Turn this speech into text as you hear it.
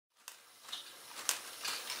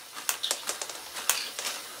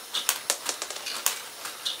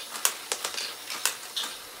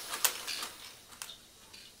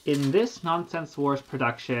In this Nonsense Wars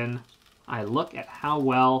production, I look at how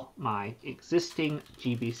well my existing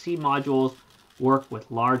GBC modules work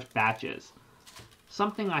with large batches,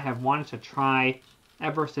 something I have wanted to try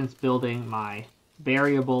ever since building my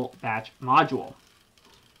variable batch module.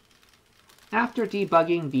 After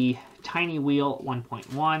debugging the Tiny Wheel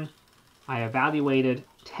 1.1, I evaluated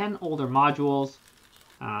 10 older modules.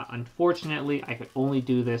 Unfortunately, I could only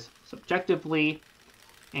do this subjectively,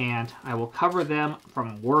 and I will cover them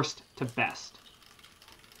from worst to best.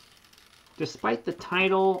 Despite the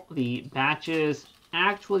title, the batches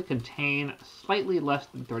actually contain slightly less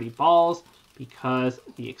than 30 balls because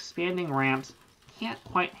the expanding ramps can't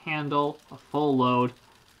quite handle a full load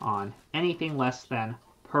on anything less than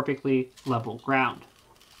perfectly level ground.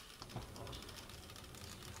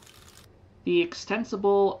 The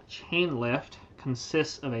extensible chain lift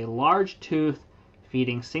consists of a large tooth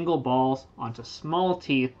feeding single balls onto small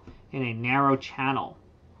teeth in a narrow channel.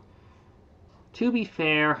 To be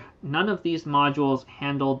fair, none of these modules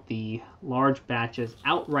handled the large batches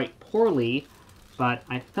outright poorly, but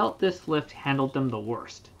I felt this lift handled them the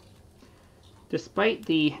worst. Despite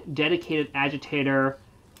the dedicated agitator,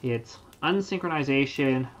 its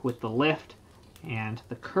unsynchronization with the lift and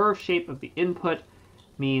the curved shape of the input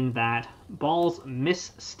mean that balls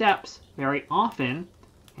miss steps very often,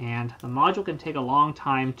 and the module can take a long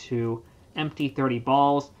time to empty 30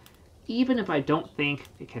 balls, even if I don't think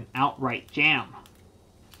it can outright jam.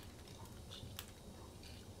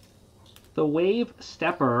 The wave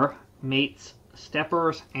stepper mates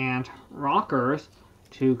steppers and rockers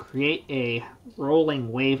to create a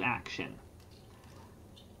rolling wave action.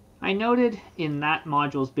 I noted in that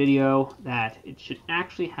module's video that it should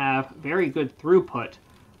actually have very good throughput,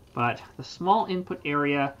 but the small input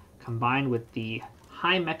area combined with the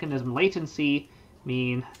high mechanism latency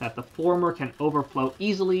mean that the former can overflow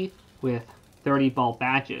easily with 30 ball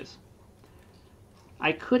batches.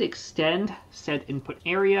 I could extend said input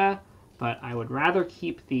area, but I would rather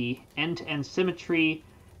keep the end-to-end symmetry,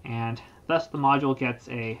 and thus the module gets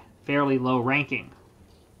a fairly low ranking.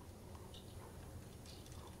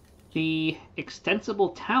 The Extensible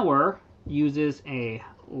Tower uses a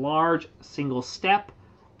large single step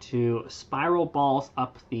to spiral balls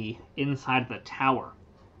up the inside of the tower.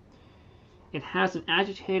 It has an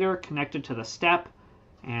agitator connected to the step,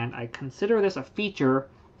 and I consider this a feature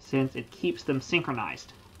since it keeps them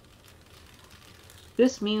synchronized.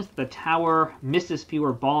 This means the tower misses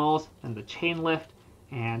fewer balls than the chain lift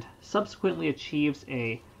and subsequently achieves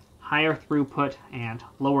a higher throughput and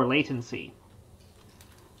lower latency.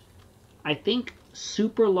 I think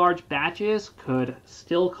super large batches could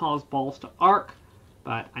still cause balls to arc,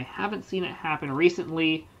 but I haven't seen it happen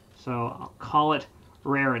recently, so I'll call it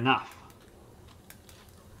rare enough.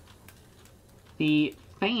 The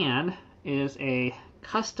fan is a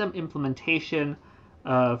custom implementation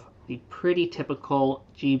of the pretty typical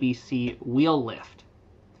GBC wheel lift.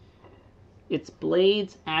 Its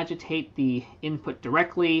blades agitate the input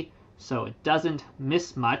directly, so it doesn't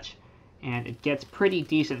miss much, and it gets pretty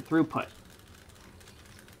decent throughput.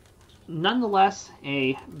 Nonetheless,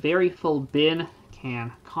 a very full bin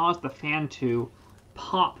can cause the fan to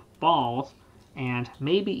pop balls and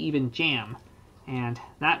maybe even jam, and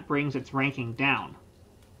that brings its ranking down.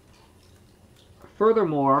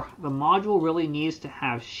 Furthermore, the module really needs to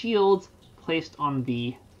have shields placed on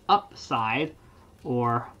the up side,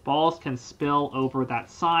 or balls can spill over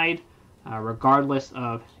that side, regardless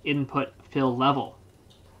of input fill level.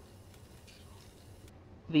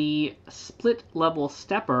 The split level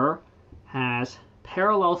stepper has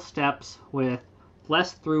parallel steps with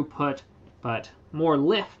less throughput but more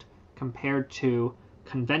lift compared to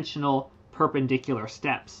conventional perpendicular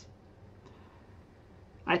steps.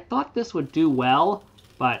 I thought this would do well,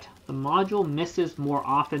 but the module misses more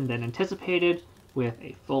often than anticipated with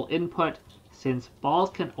a full input, since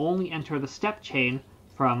balls can only enter the step chain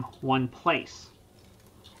from one place.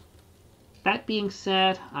 That being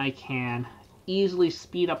said, I can easily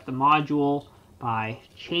speed up the module by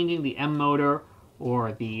changing the M motor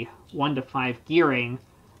or the 1 to 5 gearing,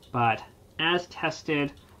 but as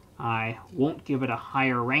tested, I won't give it a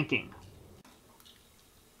higher ranking.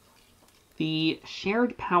 The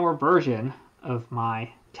shared power version of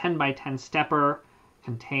my 10x10 stepper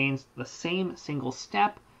contains the same single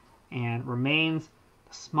step and remains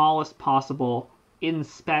the smallest possible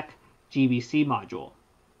in-spec GBC module.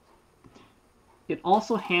 It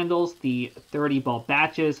also handles the 30 ball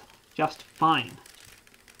batches just fine.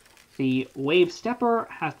 The wave stepper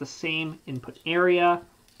has the same input area,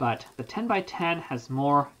 but the 10x10 has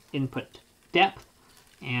more input depth,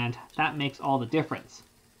 and that makes all the difference.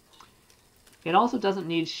 It also doesn't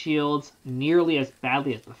need shields nearly as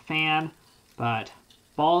badly as the fan, but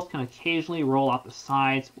balls can occasionally roll off the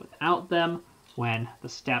sides without them when the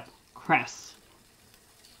step crests.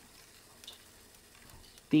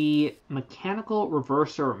 The mechanical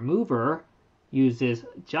reverser mover uses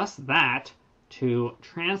just that to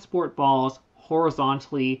transport balls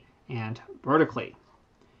horizontally and vertically.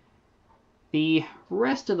 The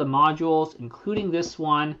rest of the modules, including this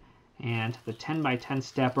one and the 10x10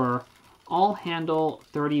 stepper, all handle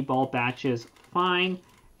 30 ball batches fine,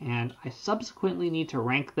 and I subsequently need to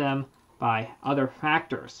rank them by other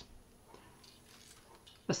factors.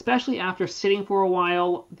 Especially after sitting for a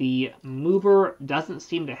while, the mover doesn't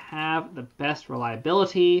seem to have the best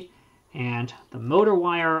reliability, and the motor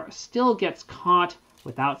wire still gets caught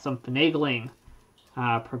without some finagling,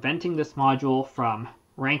 preventing this module from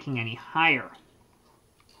ranking any higher.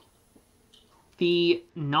 The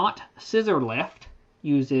not Scissor Lift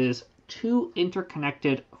uses 2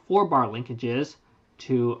 interconnected 4-bar linkages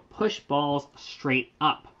to push balls straight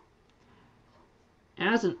up.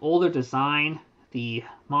 As an older design, the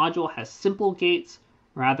module has simple gates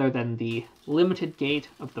rather than the limited gate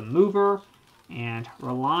of the mover, and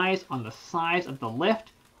relies on the size of the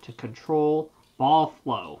lift to control ball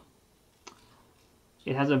flow.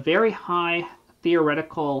 It has a very high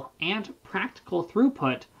theoretical and practical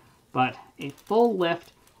throughput, but a full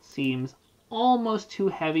lift seems almost too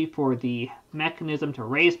heavy for the mechanism to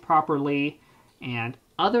raise properly, and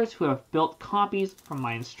others who have built copies from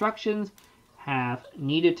my instructions have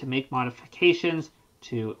needed to make modifications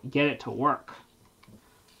to get it to work.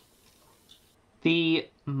 The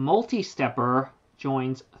multi-stepper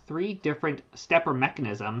joins 3 different stepper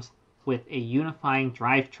mechanisms with a unifying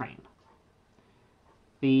drivetrain.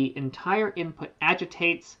 The entire input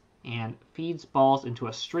agitates and feeds balls into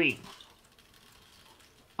a stream.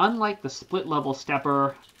 Unlike the split-level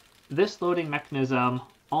stepper, this loading mechanism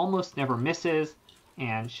almost never misses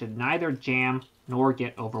and should neither jam nor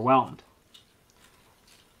get overwhelmed.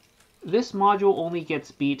 This module only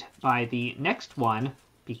gets beat by the next one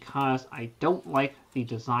because I don't like the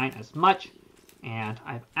design as much, and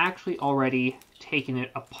I've actually already taken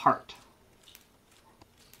it apart.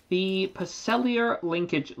 The Peaucellier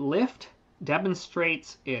Linkage Lift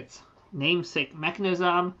demonstrates its namesake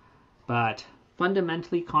mechanism, but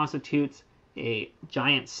fundamentally constitutes a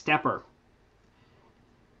giant stepper.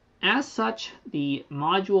 As such, the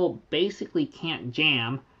module basically can't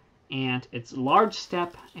jam, and its large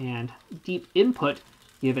step and deep input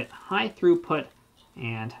give it high throughput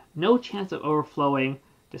and no chance of overflowing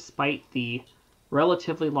despite the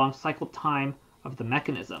relatively long cycle time of the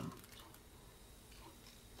mechanism.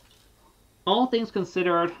 All things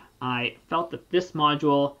considered, I felt that this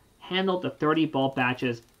module handled the 30 ball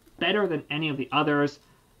batches better than any of the others,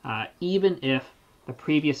 even if the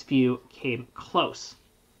previous few came close.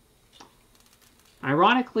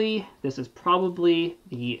 Ironically, this is probably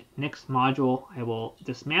the next module I will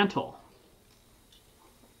dismantle.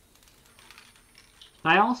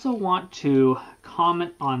 I also want to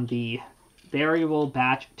comment on the variable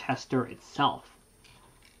batch tester itself.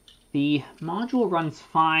 The module runs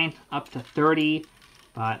fine up to 30,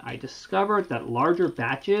 but I discovered that larger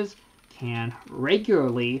batches can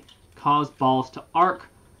regularly cause balls to arc,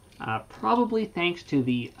 probably thanks to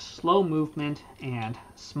the slow movement and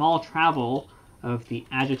small travel of the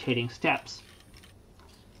agitating steps.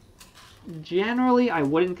 Generally, I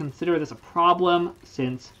wouldn't consider this a problem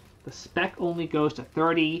since the spec only goes to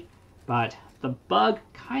 30, but the bug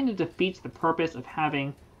kind of defeats the purpose of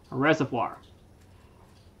having a reservoir.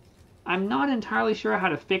 I'm not entirely sure how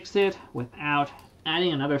to fix it without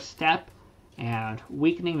adding another step and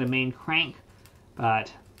weakening the main crank,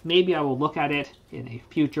 but maybe I will look at it in a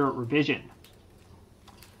future revision.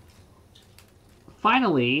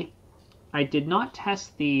 Finally, I did not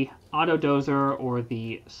test the autodozer or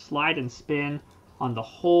the slide and spin on the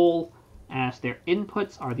whole, as their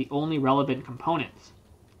inputs are the only relevant components.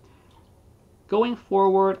 Going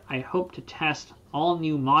forward, I hope to test all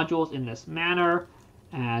new modules in this manner,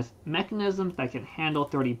 as mechanisms that can handle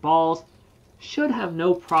 30 balls should have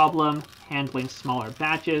no problem handling smaller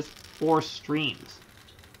batches or streams.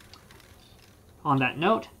 On that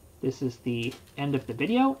note, this is the end of the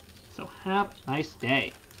video, so have a nice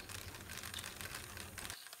day.